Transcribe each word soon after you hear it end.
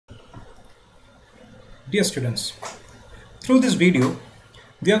Dear students, through this video,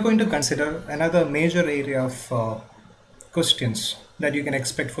 we are going to consider another major area of questions that you can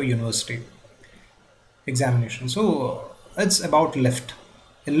expect for university examination. So it's about lift,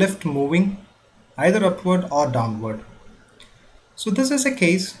 a lift moving either upward or downward. So this is a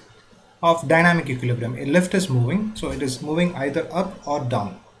case of dynamic equilibrium. A lift is moving, so it is moving either up or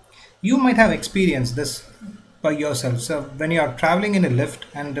down. You might have experienced this by yourself. So when you are traveling in a lift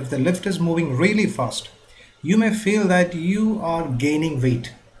and if the lift is moving really fast, you may feel that you are gaining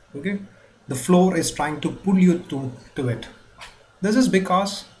weight. Okay, the floor is trying to pull you to it. This is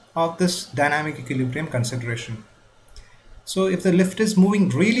because of this dynamic equilibrium consideration. So if the lift is moving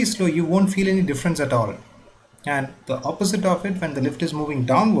really slow, you won't feel any difference at all. And the opposite of it, when the lift is moving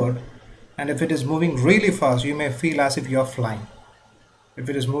downward, and if it is moving really fast, you may feel as if you are flying. If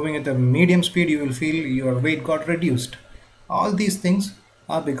it is moving at a medium speed, you will feel your weight got reduced. All these things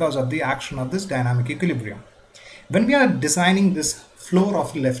are because of the action of this dynamic equilibrium. When we are designing this floor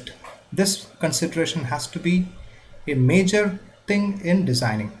of lift, this consideration has to be a major thing in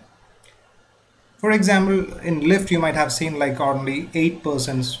designing. For example, in lift you might have seen like only 8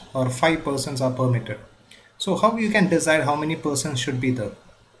 persons or 5 persons are permitted. So how you can decide how many persons should be there?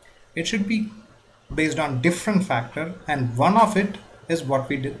 It should be based on different factor, and one of it is what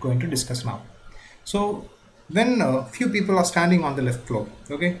we are going to discuss now. So when few people are standing on the lift floor,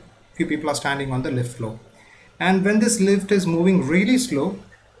 okay, few people are standing on the lift floor, and when this lift is moving really slow,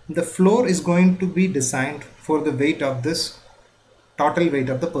 the floor is going to be designed for the weight of this total weight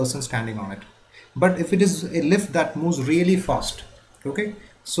of the person standing on it. But if it is a lift that moves really fast, okay,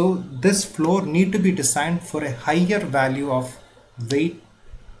 so this floor need to be designed for a higher value of weight,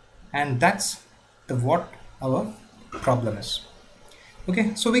 and that's what our problem is.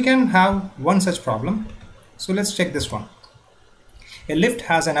 Okay, so we can have one such problem. So let's check this one. A lift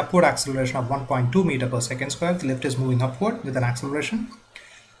has an upward acceleration of 1.2 meter per second square. The lift is moving upward with an acceleration.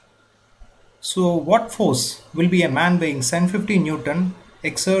 So what force will be a man weighing 750 Newton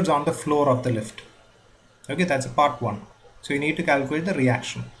exerts on the floor of the lift? Okay, that's part 1. So you need to calculate the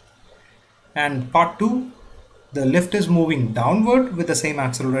reaction. And part 2, the lift is moving downward with the same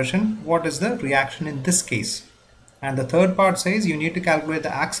acceleration. What is the reaction in this case? And the third part says you need to calculate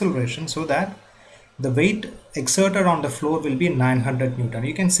the acceleration so that the weight exerted on the floor will be 900 Newton.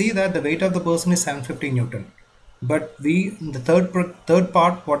 You can see that the weight of the person is 750 Newton. But in the third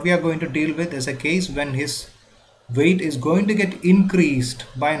part, what we are going to deal with is a case when his weight is going to get increased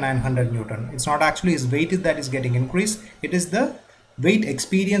by 900 Newton. It's not actually his weight that is getting increased. It is the weight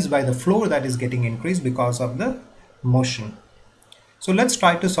experienced by the floor that is getting increased because of the motion. So let's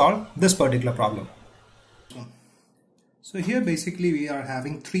try to solve this particular problem. So here basically we are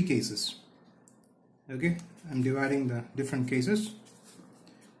having 3 cases. Okay, I'm dividing the different cases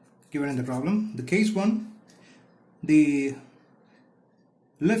given in the problem. The case 1, the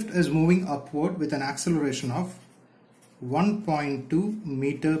lift is moving upward with an acceleration of 1.2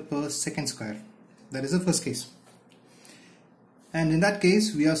 meter per second square. That is the first case. And in that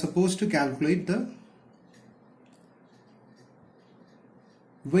case, we are supposed to calculate the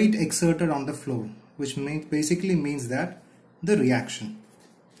weight exerted on the floor, which basically means that the reaction.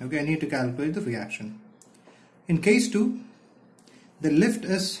 Okay, I need to calculate the reaction. In case 2, the lift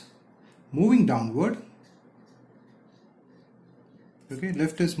is moving downward. Okay,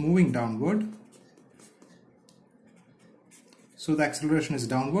 lift is moving downward. So the acceleration is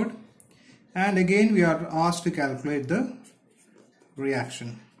downward. And again, we are asked to calculate the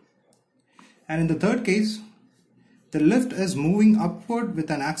reaction. And in the third case, the lift is moving upward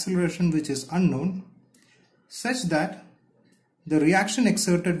with an acceleration which is unknown, such that the reaction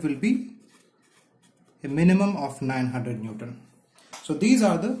exerted will be a minimum of 900 Newton. So these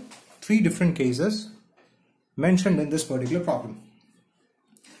are the 3 different cases mentioned in this particular problem.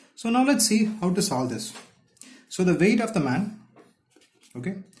 So now let's see how to solve this. So the weight of the man,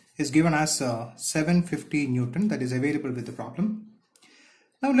 okay, is given as 750 Newton, that is available with the problem.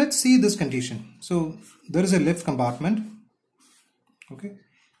 Now let's see this condition. So there is a lift compartment. Okay,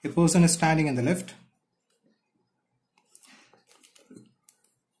 a person is standing in the lift,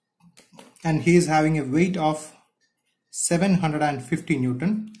 and he is having a weight of 750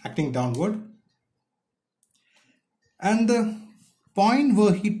 Newton acting downward. And the point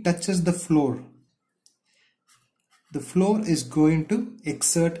where he touches the floor is going to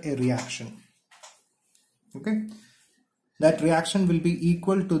exert a reaction. Okay, that reaction will be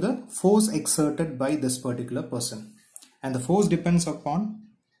equal to the force exerted by this particular person, and the force depends upon,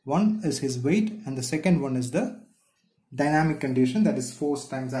 one is his weight and the second one is the dynamic condition, that is force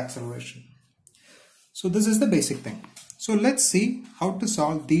times acceleration. So this is the basic thing. So let's see how to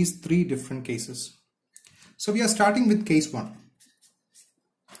solve these 3 different cases. So we are starting with case 1.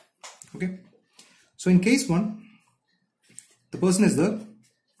 Okay. So in case 1, the person is there.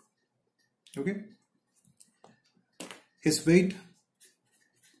 Okay. His weight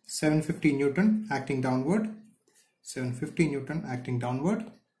 750 Newton acting downward. 750 Newton acting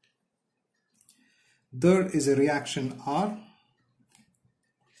downward. There is a reaction R.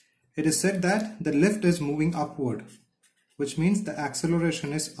 It is said that the lift is moving upward, which means the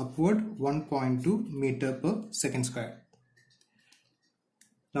acceleration is upward 1.2 meter per second square.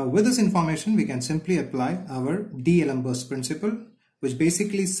 Now with this information we can simply apply our D'Alembert's principle, which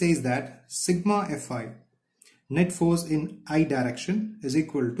basically says that sigma Fi, net force in I direction, is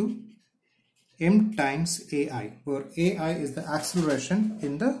equal to m times AI, where AI is the acceleration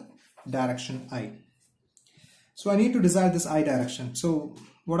in the direction I. So I need to decide this I direction. So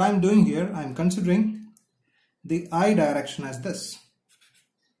what I'm doing here, I'm considering the I direction as this.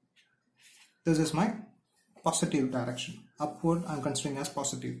 This is my positive direction. Upward I'm considering as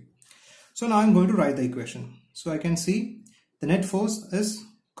positive. So now I'm going to write the equation. So I can see the net force is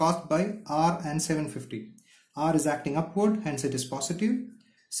caused by R and 750. R is acting upward, hence it is positive.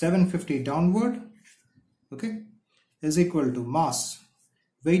 750 downward, okay, is equal to mass.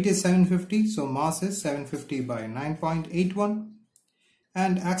 Weight is 750, so mass is 750 by 9.81,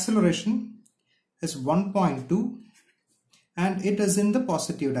 and acceleration is 1.2, and it is in the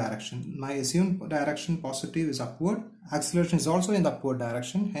positive direction. My assumed direction positive is upward. Acceleration is also in the upward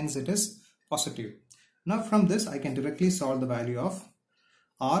direction, hence it is positive. Now from this I can directly solve the value of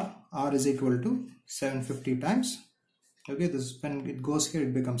R. R is equal to 750 times, okay, this when it goes here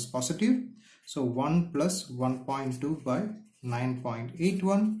it becomes positive, so 1 plus 1.2 by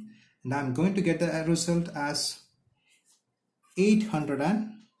 9.81, and I'm going to get the result as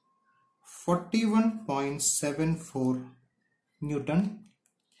 841.74 Newton,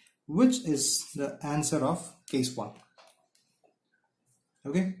 which is the answer of case 1.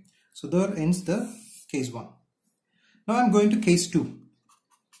 Okay, so there ends the case 1. Now I'm going to case 2.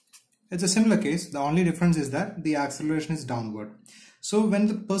 It's a similar case. The only difference is that the acceleration is downward. So when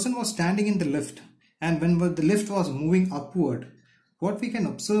the person was standing in the lift and when the lift was moving upward, what we can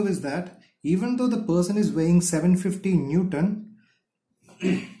observe is that even though the person is weighing 750 Newton,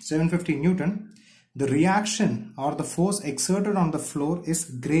 the reaction or the force exerted on the floor is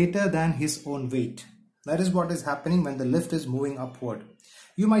greater than his own weight. That is what is happening when the lift is moving upward.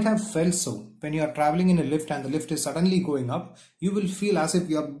 You might have felt so. When you are traveling in a lift and the lift is suddenly going up, you will feel as if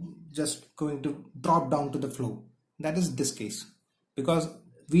you are just going to drop down to the floor. That is this case, because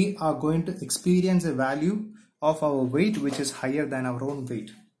we are going to experience a value of our weight which is higher than our own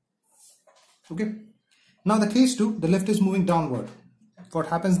weight. Okay. Now the case 2, the lift is moving downward. What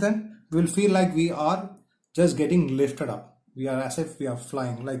happens then? We will feel like we are just getting lifted up. We are as if we are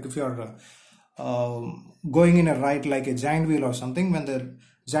flying. Like if you are going in a ride like a giant wheel or something, when the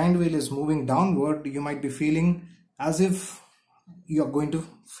giant wheel is moving downward, you might be feeling as if you are going to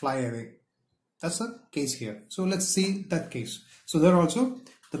fly away. That's the case here. So let's see that case. So there also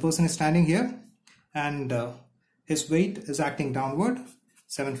the person is standing here and his weight is acting downward,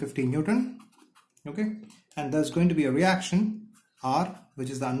 750 Newton. Okay, and there's going to be a reaction R, which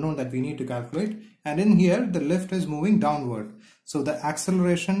is the unknown that we need to calculate, and in here the lift is moving downward, so the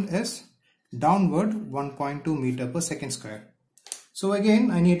acceleration is downward 1.2 meter per second square. So again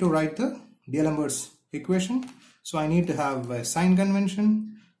I need to write the D'Alembert's equation. So I need to have a sign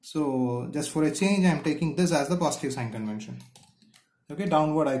convention. So just for a change I am taking this as the positive sign convention. Okay,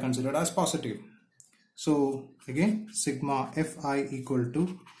 downward I consider as positive. So again sigma Fi equal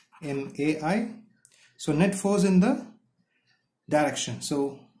to MAI. So net force in the direction.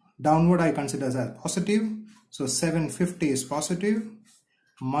 So downward I consider as positive. So 750 is positive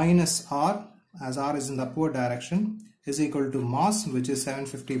minus R, as R is in the upward direction, is equal to mass, which is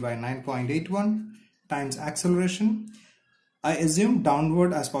 750 by 9.81 times acceleration. I assume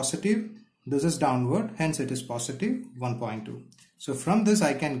downward as positive. This is downward, hence it is positive 1.2. So from this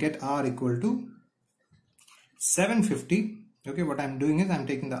I can get R equal to 750. Okay, what I'm doing is I'm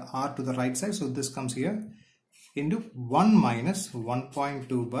taking the R to the right side, so this comes here into 1 minus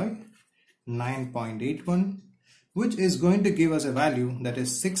 1.2 by 9.81, which is going to give us a value that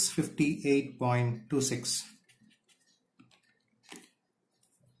is 658.26.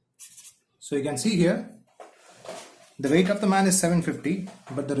 So you can see here the weight of the man is 750,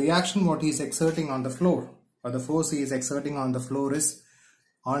 but the reaction what he is exerting on the floor, or the force he is exerting on the floor, is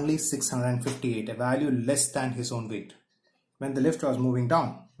only 658, a value less than his own weight. When the lift was moving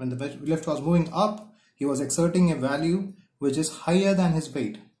down, when the lift was moving up, he was exerting a value which is higher than his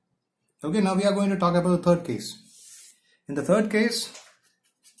weight. Okay, now we are going to talk about the third case. In the third case,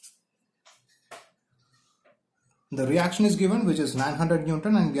 The reaction is given, which is 900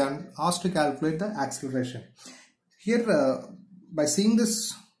 Newton, and we are asked to calculate the acceleration. Here, by seeing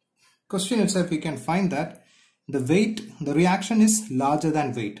this question itself, we can find that the reaction is larger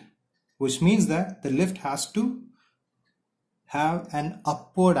than weight, which means that the lift has to have an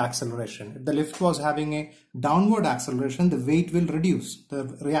upward acceleration. If the lift was having a downward acceleration, the weight will reduce, the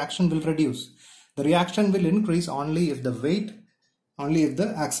reaction will reduce. The reaction will increase only if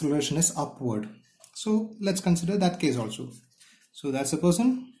the acceleration is upward. So let's consider that case also. So that's a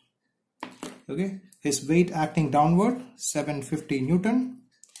person, okay, his weight acting downward, 750 Newton,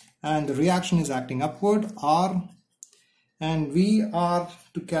 and the reaction is acting upward, R, and we are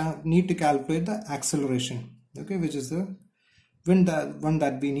need to calculate the acceleration, okay, which is the one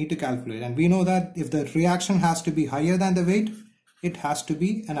that we need to calculate. And we know that if the reaction has to be higher than the weight, it has to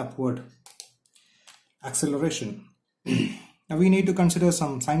be an upward acceleration. Now we need to consider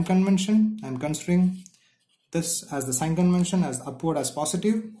some sign convention. I'm considering this as the sign convention as upward as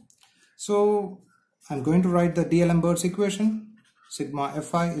positive. So I'm going to write the D'Alembert's equation. Sigma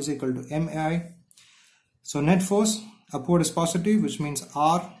Fi is equal to MAI. So net force upward is positive, which means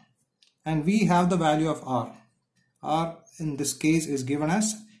R, and we have the value of R. R in this case is given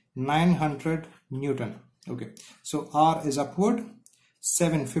as 900 Newton. Okay, so R is upward,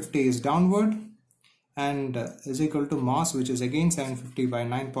 750 is downward, and is equal to mass, which is again 750 by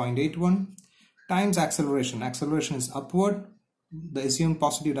 9.81 times acceleration. Acceleration is upward, the assumed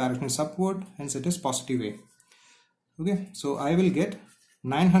positive direction is upward, hence it is positive A. Okay, so I will get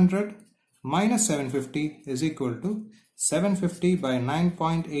 900 minus 750 is equal to 750 by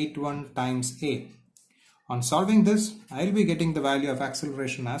 9.81 times A. On solving this, I will be getting the value of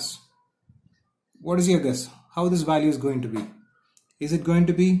acceleration as, what is your guess? How this value is going to be? Is it going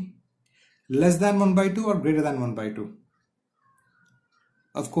to be less than 1 by 2 or greater than 1 by 2?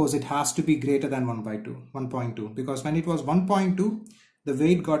 Of course, it has to be greater than 1 by 2, 1.2, because when it was 1.2, the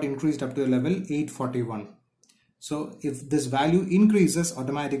weight got increased up to a level 841. So if this value increases,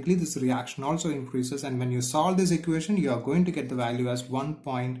 automatically this reaction also increases, and when you solve this equation, you are going to get the value as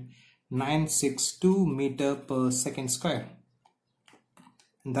 1.962 meter per second square.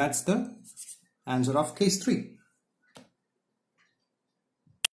 And that's the answer of case 3.